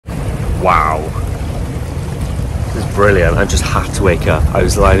Wow. This is brilliant. I just had to wake up. I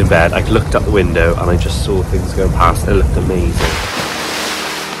was lying in bed, I looked out the window and I just saw things going past. It looked amazing.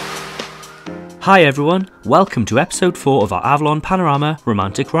 Hi everyone, welcome to episode 4 of our Avalon Panorama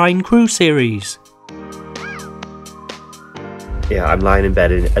Romantic Rhine cruise series. Yeah, I'm lying in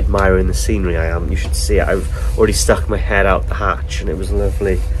bed and admiring the scenery. I am. You should see it. I've already stuck my head out the hatch and it was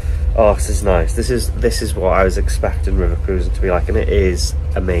lovely. Oh, this is nice. This is what I was expecting river cruising to be like, and it is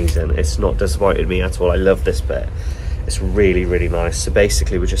amazing. It's not disappointed me at all. I love this bit. It's really, really nice. So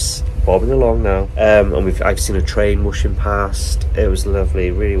basically we're just bobbing along now, and I've seen a train whooshing past. It was lovely,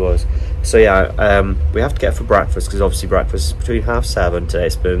 it really was. So yeah, we have to get for breakfast because obviously breakfast is between 7:30 today.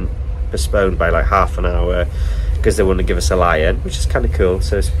 It's been postponed by like half an hour because they want to give us a lie-in, which is kind of cool.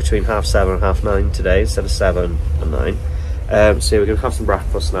 So it's between 7:30 and 9:30 today instead of 7 and 9. So we're going to have some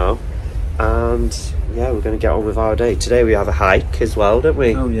breakfast now, and yeah, we're going to get on with our day. Today we have a hike as well, don't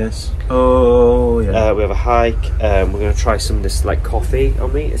we? Oh yes. Oh yeah. We have a hike. We're going to try some of this like coffee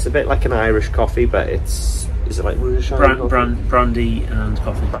on me. It's a bit like an Irish coffee, but is it like Rudeshime brandy and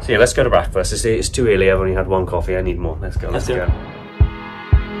coffee. So yeah, let's go to breakfast. It's too early. I've only had one coffee. I need more. Let's go. Let's go.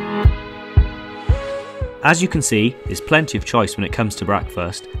 As you can see, there's plenty of choice when it comes to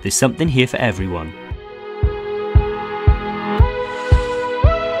breakfast. There's something here for everyone.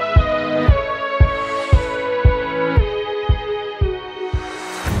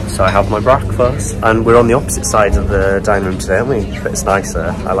 So I have my breakfast, and we're on the opposite side of the dining room today, aren't we? But it's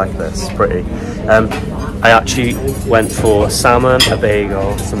nicer. I like this. It's pretty. I actually went for salmon, a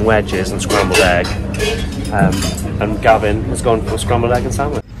bagel, some wedges, and scrambled egg. And Gavin has gone for scrambled egg and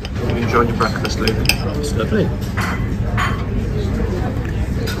salmon. You enjoyed your breakfast, Luke? It's lovely.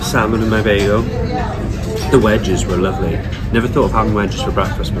 Salmon and my bagel. The wedges were lovely. Never thought of having wedges for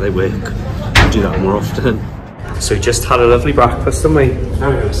breakfast, but they work. I do that more often. So we just had a lovely breakfast, didn't we? Oh,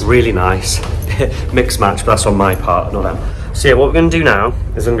 yes. Really nice. Mixed match, but that's on my part, not them. So yeah, what we're going to do now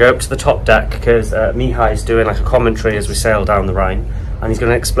is I'm going to go up to the top deck because Mihai is doing like a commentary as we sail down the Rhine, and he's going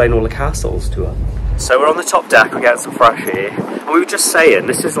to explain all the castles to us. So we're on the top deck, we're getting some fresh air, and we were just saying,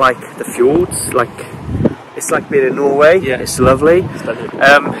 this is like the fjords, like it's like being in Norway. Yeah. It's lovely. But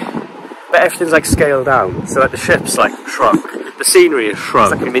everything's like scaled down, so like the ship's like shrunk, the scenery is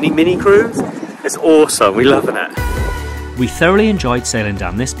shrunk. It's like a mini cruise. It's awesome, we're loving it. We thoroughly enjoyed sailing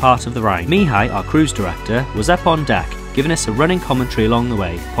down this part of the Rhine. Mihai, our cruise director, was up on deck, giving us a running commentary along the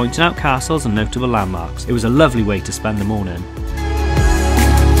way, pointing out castles and notable landmarks. It was a lovely way to spend the morning.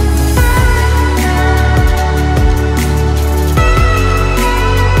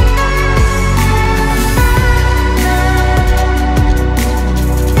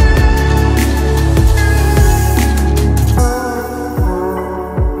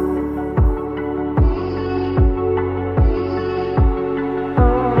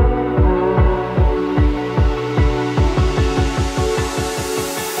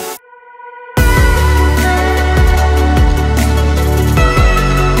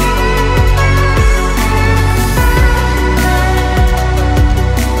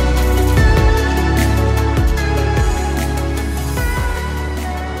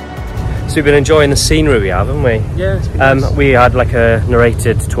 So we've been enjoying the scenery we have, haven't we? Yeah, it's been nice. We had like a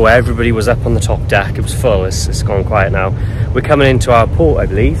narrated tour. Everybody was up on the top deck. It was full. It's gone quiet now. We're coming into our port, I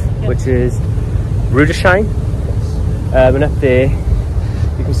believe, which is Rüdesheim. And up there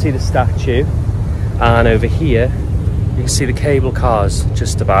you can see the statue, and over here you can see the cable cars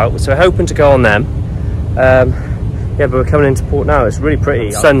just about. So we're hoping to go on them. Yeah, but we're coming into port now. It's really pretty.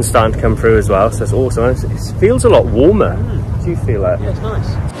 The sun's starting to come through as well, so it's awesome. It feels a lot warmer. Do you feel it? Yeah, it's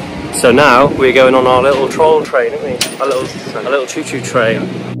nice. So now we're going on our little troll train, aren't we? A little choo-choo train.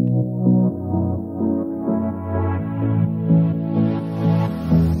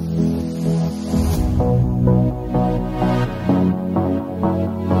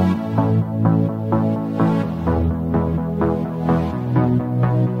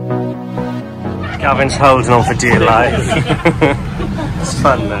 Gavin's holding on for dear life. It's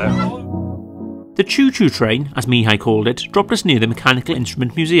fun though. The Choo Choo train, as Mihai called it, dropped us near the Mechanical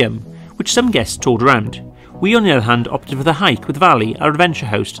Instrument Museum, which some guests toured around. We on the other hand opted for the hike with Valley, our adventure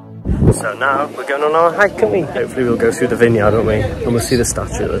host. So now we're going on our hike, aren't we? Hopefully we'll go through the vineyard, won't we? And we'll see the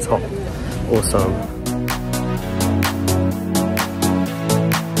statue at the top. Awesome.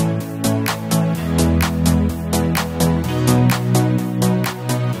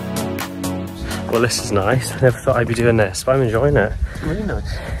 Well, this is nice. I never thought I'd be doing this, but I'm enjoying it. It's really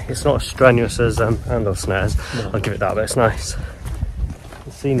nice. It's not as strenuous as handle snares. No. I'll give it that, but it's nice.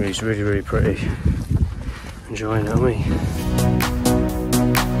 The scenery's really, really pretty. Enjoying it, aren't we?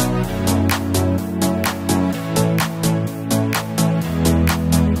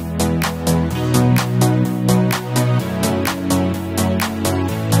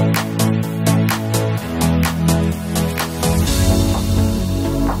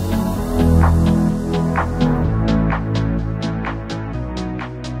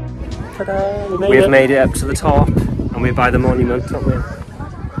 We've made it up to the top, and we're by the monument, aren't we?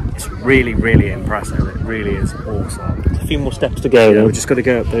 It's really, really impressive. It really is awesome. A few more steps to go. Yeah, we've just got to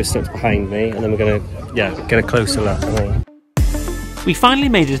go up those steps behind me, and then we're going to, get a closer look, aren't we? We finally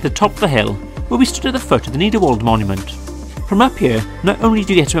made it to the top of the hill, where we stood at the foot of the Niederwald monument. From up here, not only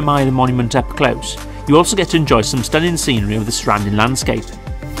do you get to admire the monument up close, you also get to enjoy some stunning scenery of the surrounding landscape.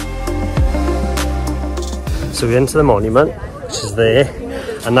 So we're into the monument, which is there,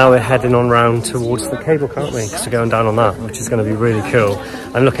 and now we're heading on round towards the cable car, aren't we? Because we're going down on that, which is going to be really cool.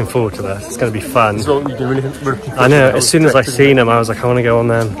 I'm looking forward to this. It's going to be fun. I know, as soon as I seen them, I was like, I want to go on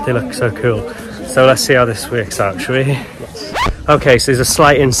them. They look so cool. So let's see how this works out, shall we? Yes. Okay, so there's a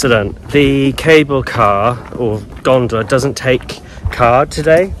slight incident. The cable car, or gondola, doesn't take card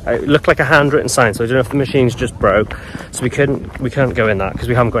today. It looked like a handwritten sign, so I don't know if the machines just broke, so we couldn't go in that because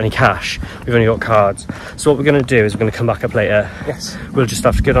we haven't got any cash. We've only got cards. So what we're going to do is we're going to come back up later. Yes, we'll just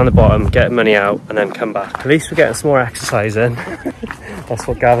have to go down the bottom, get money out, and then come back. At least we're getting some more exercise in. That's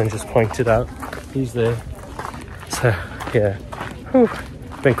what Gavin just pointed out. He's there. So yeah, whew.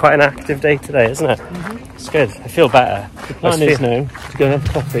 It's been quite an active day today, isn't it? It's good. I feel better. The plan is now to go and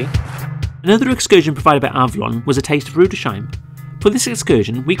have coffee. Another excursion provided by Avalon was a taste of Rüdesheim. For this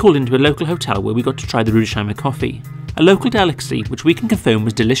excursion, we called into a local hotel where we got to try the Rüdesheimer coffee, a local delicacy which we can confirm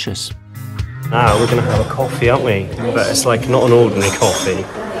was delicious. Now we're going to have a coffee, aren't we? But it's like not an ordinary coffee.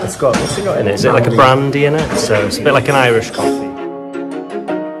 It's got, what's it got in it? Is it like a brandy in it? So it's a bit like an Irish coffee.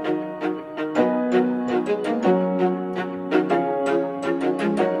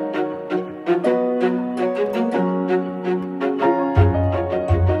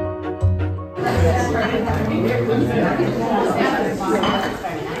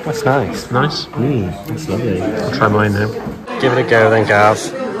 That's nice. Nice. That's lovely. I'll try mine now. Give it a go then, Gav.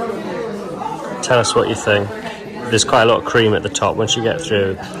 Tell us what you think. There's quite a lot of cream at the top. Once you get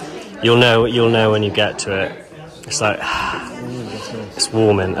through, you'll know when you get to it. It's like, it's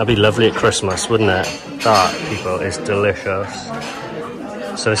warming. That'd be lovely at Christmas, wouldn't it? That, people, is delicious.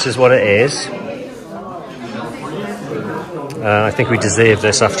 So this is what it is. I think we deserve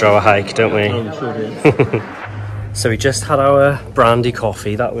this after our hike, don't we? I'm sure it is. So we just had our brandy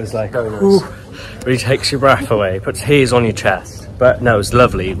coffee. That was like, nice. Really takes your breath away, puts hairs on your chest. But no, it's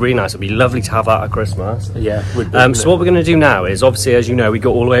lovely, really nice. It'd be lovely to have that at Christmas. Yeah. So what we're going to do now is, obviously, as you know, we got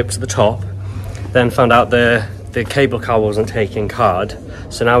all the way up to the top, then found out the cable car wasn't taking card.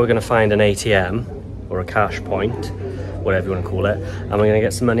 So now we're going to find an ATM or a cash point, whatever you want to call it, and we're going to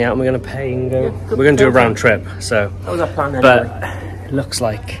get some money out and we're going to pay and go. We're going to do a round trip. So that was our plan anyway. But it looks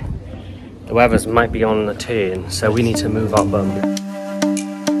like the weather might be on the turn, so we need to move our bum.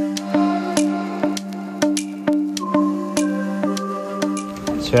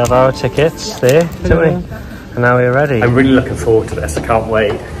 So we have our tickets there, don't we? And now we're ready. I'm really looking forward to this, I can't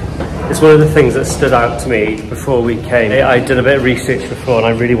wait. It's one of the things that stood out to me before we came. I did a bit of research before and I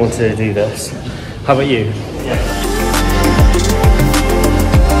really wanted to do this. How about you? Yeah.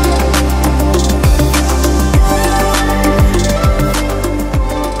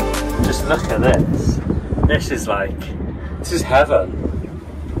 Look at this. This is heaven.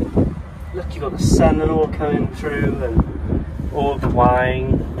 Look, you've got the sun and all coming through, and all the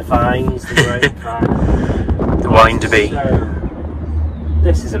wine, the vines, the grapevine. The wine to be.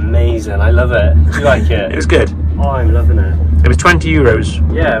 This is amazing. I love it. Do you like it? It was good. Oh, I'm loving it. It was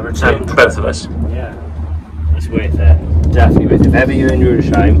 €20. Yeah, return for both of us. Yeah. It's worth it. Definitely worth it. If ever you're in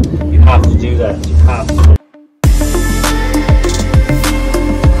Rudeshime, you have to do this. You have to.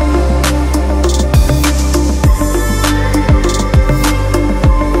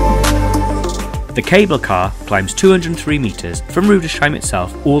 The cable car climbs 203 metres from Rudesheim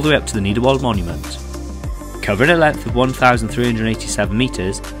itself all the way up to the Niederwald monument. Covering a length of 1,387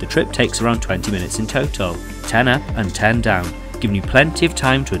 metres, the trip takes around 20 minutes in total, 10 up and 10 down, giving you plenty of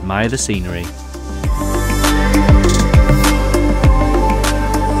time to admire the scenery.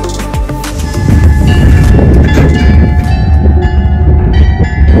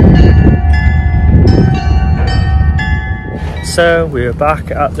 So we're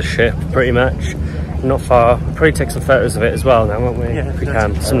back at the ship, pretty much. Not far. We'll probably take some photos of it as well now, won't we? Yeah, if we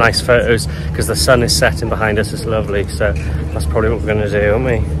can. Some nice photos, because the sun is setting behind us. It's lovely, so that's probably what we're going to do, won't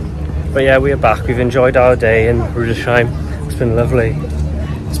we? But yeah, we are back. We've enjoyed our day in Rudesheim. It's been lovely.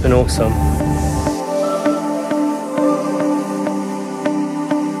 It's been awesome.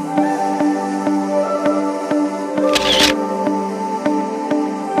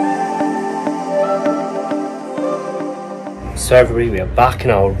 So everybody, we are back in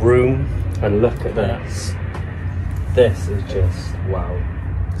our room, and look at this. This is just wow.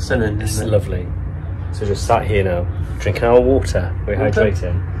 Stunning. It's lovely. So just sat here now, drinking our water. We're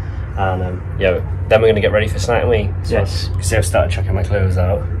hydrating. And yeah, then we're going to get ready for tonight, aren't we? So, Yes. So I've started chucking my clothes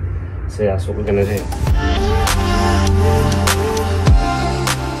out. So yeah, that's what we're going to do.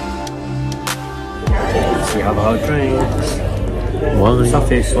 So we have our drinks. Why? It's our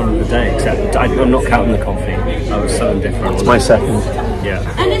first one of the day, except I'm not counting the coffee. That was something different. It's my second. Yeah.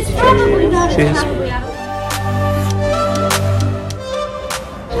 Cheers.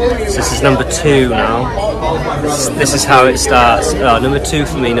 So this is number 2 now. This is how it starts. Oh, number 2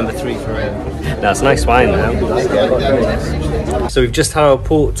 for me, number 3 for him. That's nice wine now. So we've just had our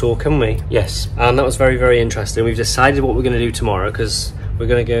port talk, haven't we? Yes. And that was very, very interesting. We've decided what we're going to do tomorrow because we're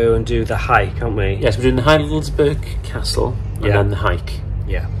going to go and do the hike, aren't we? Yes, we're doing the Heidelsberg Castle and Yeah. then the hike.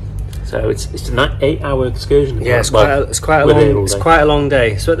 Yeah. So it's an 8-hour excursion. Yeah, it's Well, quite a we're there long all it's day. quite a long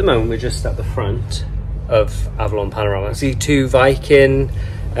day. So at the moment we're just at the front of Avalon Panorama. I see 2 Viking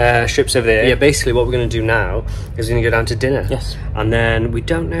strips over there. Yeah, basically what we're going to do now is we're going to go down to dinner. Yes. And then we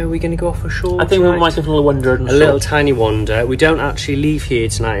don't know, we're going to go off ashore I think we tonight. might have a little wander. A little tiny wander. We don't actually leave here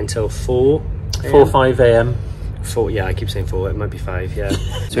tonight until 4 4 or 5 a.m. 4, yeah, I keep saying 4, it might be 5, yeah.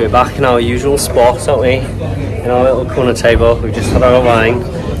 So we're back in our usual spot, aren't we? In our little corner table. We've just had our wine.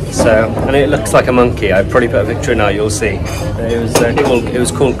 So, and it looks like a monkey. I've probably put a picture in now, you'll see. It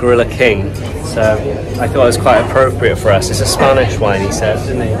was called Gorilla King. So I thought it was quite appropriate for us. It's a Spanish wine, he said,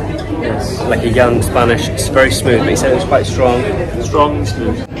 didn't he? Yes. Like a young Spanish. It's very smooth, but he said it was quite strong. Strong and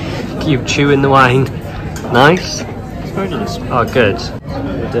smooth. Keep chewing the wine. Nice. It's very nice. Oh, good.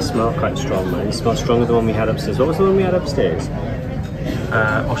 It does smell quite strong, man. It smells stronger than the one we had upstairs. What was the one we had upstairs?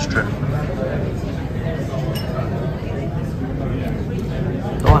 Austrian.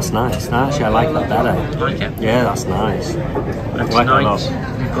 Oh, that's nice. Actually, I like that better. Like it? Yeah, that's nice. And I like that a lot.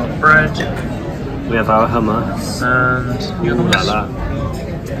 tonight we've got bread We have our hummus. and yours. Like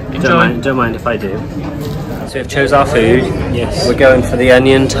that. Enjoy. Don't mind if I do. So we've chose our food. Yes. We're going for the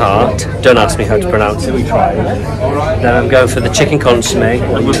onion tart. Don't ask me how to pronounce it, we tried. Then I'm going for the chicken consomme.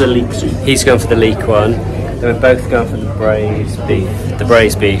 And with the leek soup. He's going for the leek one. Then we're both going for the braised beef. The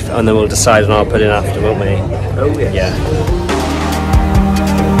braised beef, and then we'll decide on our pudding after, won't we? Oh yes. Yeah.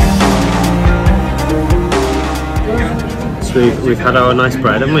 So we've had our nice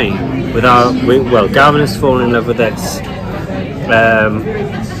bread, haven't we? Well, Gavin has fallen in love with this.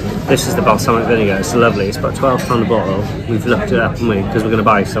 This is the balsamic vinegar. It's lovely. It's about £12 a bottle. We've looked it up, haven't we? Because we're going to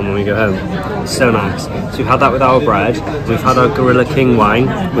buy some when we go home. It's so nice. So we've had that with our bread. We've had our Gorilla King wine,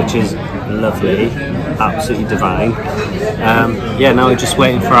 which is lovely, absolutely divine. Yeah, now we're just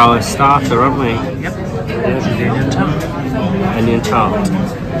waiting for our starter, aren't we? Yep. There's the onion tart. Onion tart.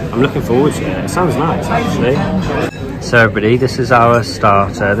 I'm looking forward to it. It sounds nice, actually. So everybody, this is our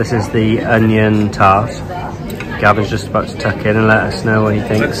starter. This is the onion tart. Gavin's just about to tuck in and let us know what he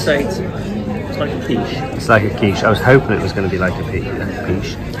thinks. Let's say it's like a quiche. It's like a quiche. I was hoping it was going to be like a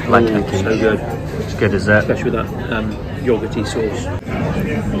quiche. Like a quiche. So good. It's good, is it? Especially with that yoghurty sauce.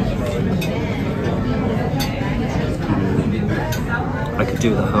 I could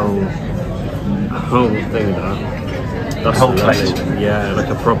do the whole thing of that. That's whole lovely. plate. Yeah, like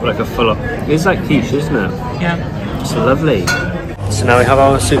a proper, like a full up. It's like quiche, isn't it? Yeah. It's lovely. So now we have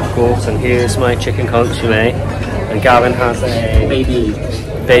our soup course, and here's my chicken consomme, and Gavin has a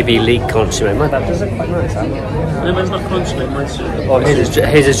baby leek consomme. My, that does look quite nice. No, mine's not consomme, mine's soup. Oh, his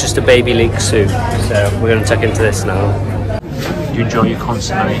is just a baby leek soup. So we're going to tuck into this now. Do you enjoy your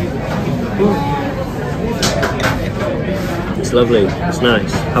consomme? It's lovely. It's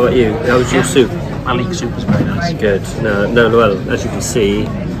nice. How about you? How was your soup? My leek soup was very nice. Good. No. Well, as you can see,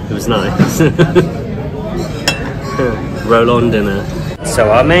 it was nice. Roll on dinner.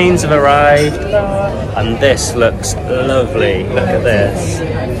 So our mains have arrived, and this looks lovely. Look at this.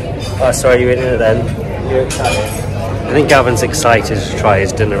 Oh, sorry, you in it then? You're excited? I think Gavin's excited to try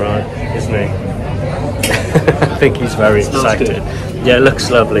his dinner on, isn't he? I think he's very excited. Good. Yeah, it looks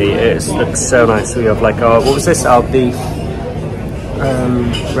lovely. It looks so nice. We have like our, what was this? Our beef.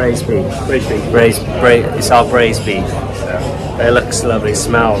 Braised beef. It's our braised beef. But it looks lovely. It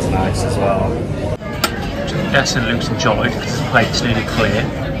smells nice as well. Yes, and Luke's enjoyed because the plate's nearly clear.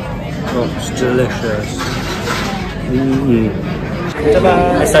 Oh, it's delicious.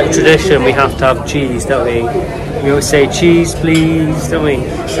 It's like tradition, we have to have cheese, don't we? We always say cheese please, don't we?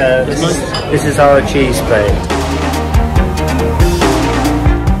 So this is our cheese plate.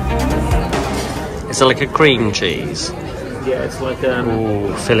 It's like a cream cheese. Yeah, it's like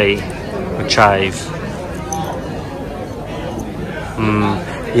Ooh, Philly with chive.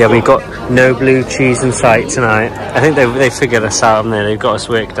 Yeah, we've got no blue cheese in sight tonight. I think they figured us out, haven't they? They've got us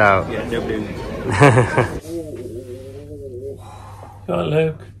worked out. Yeah, no blue. Got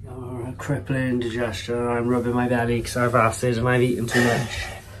Luke. Oh, crippling indigestion. I'm rubbing my belly because I've acid and I've eaten too much.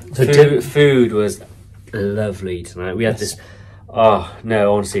 So food was lovely tonight. We had this. Oh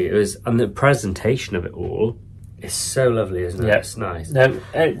no, honestly, it was, and the presentation of it all is so lovely, isn't it? Yeah. It's nice. No,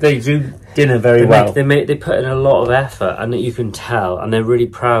 they do dinner very well. They put in a lot of effort, and you can tell, and they're really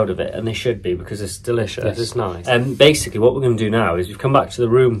proud of it, and they should be, because it's delicious. Yes. It's nice. And basically, what we're going to do now is we've come back to the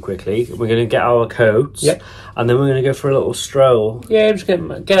room quickly. We're going to get our coats, and then we're going to go for a little stroll. Yeah, just get our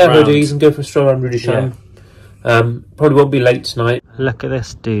hoodies and go for a stroll around Rudeshime. Probably won't be late tonight. Look at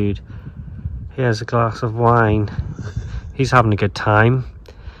this dude. He has a glass of wine. He's having a good time.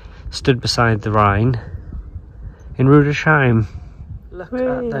 Stood beside the Rhine in Rudesheim. Look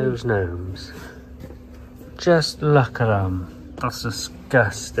at those gnomes. Just look at them. That's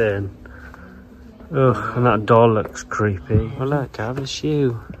disgusting. Ugh, and that doll looks creepy. Oh look, Gav, it's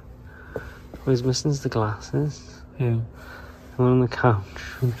you. All he's missing is the glasses. Who? The one on the couch.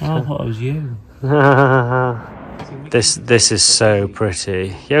 Oh, I thought it was you. This is so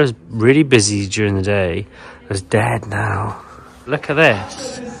pretty. Yeah, it was really busy during the day. It's dead now. Look at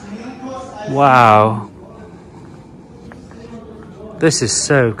this. Wow. This is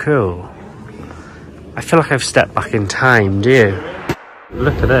so cool. I feel like I've stepped back in time, do you?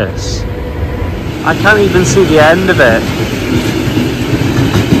 Look at this. I can't even see the end of it.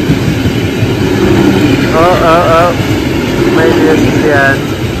 Oh. Maybe this is the end.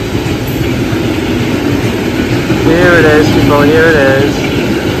 Here it is, people, here it is.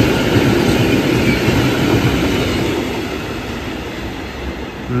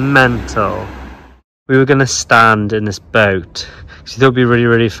 Mental. We were going to stand in this boat because we thought it'd be really,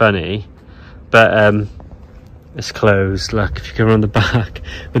 really funny, but it's closed. Look, if you go around the back,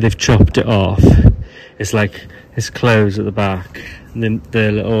 but they've chopped it off. It's like it's closed at the back, and then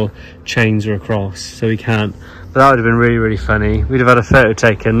the little chains are across, so we can't. But that would have been really, really funny. We'd have had a photo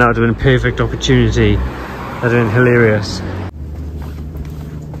taken. That would have been a perfect opportunity. That would have been hilarious.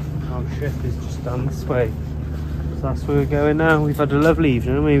 Our ship is just down this way. So that's where we're going now. We've had a lovely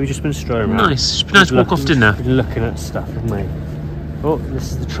evening, haven't we? We've just been strolling around. Nice. It's been nice to walk off dinner. Been looking at stuff, haven't we? Oh,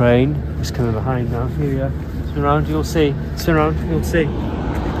 this is the train. It's coming behind now. Here we go. Spin around, you'll see. Spin around, you'll see.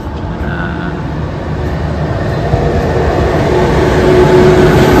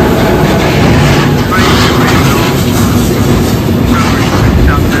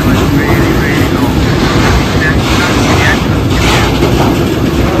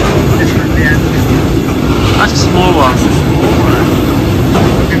 That's a small one.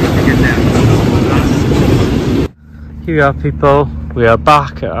 Here we are, people. We are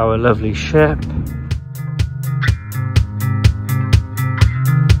back at our lovely ship.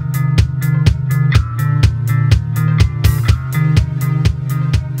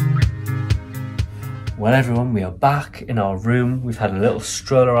 Well, everyone, we are back in our room. We've had a little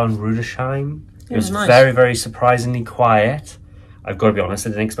stroll around Rudesheim. It was nice. Very, very surprisingly quiet. I've got to be honest,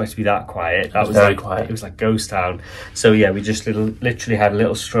 I didn't expect it to be that quiet. That was very like quiet. It was like ghost town. So yeah, we just literally had a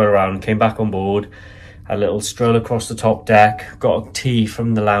little stroll around, came back on board, had a little stroll across the top deck, got a tea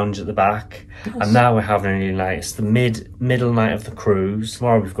from the lounge at the back, and now we're having a really nice, the middle night of the cruise.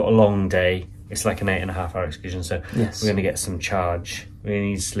 Tomorrow we've got a long day. It's like an 8.5 hour excursion, so we're going to get some charge. We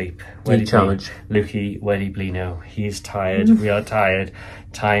need sleep. Challenge. Lukey, where do you bleed? He is tired. We are tired.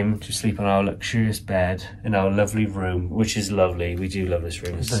 Time to sleep on our luxurious bed in our lovely room, which is lovely. We do love this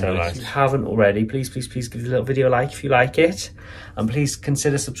room. It's so nice. If you haven't already, please give the little video a like if you like it. And please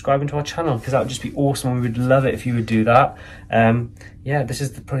consider subscribing to our channel, because that would just be awesome. We would love it if you would do that. Yeah, this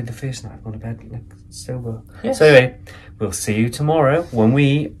is probably the first night I've gone to bed like sober. Yes. So anyway, we'll see you tomorrow when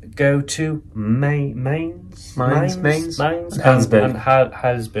we go to Mainz and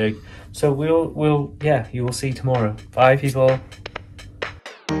Halsberg. So you will see tomorrow. Bye, people.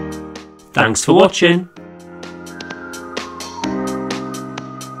 Thanks for watching.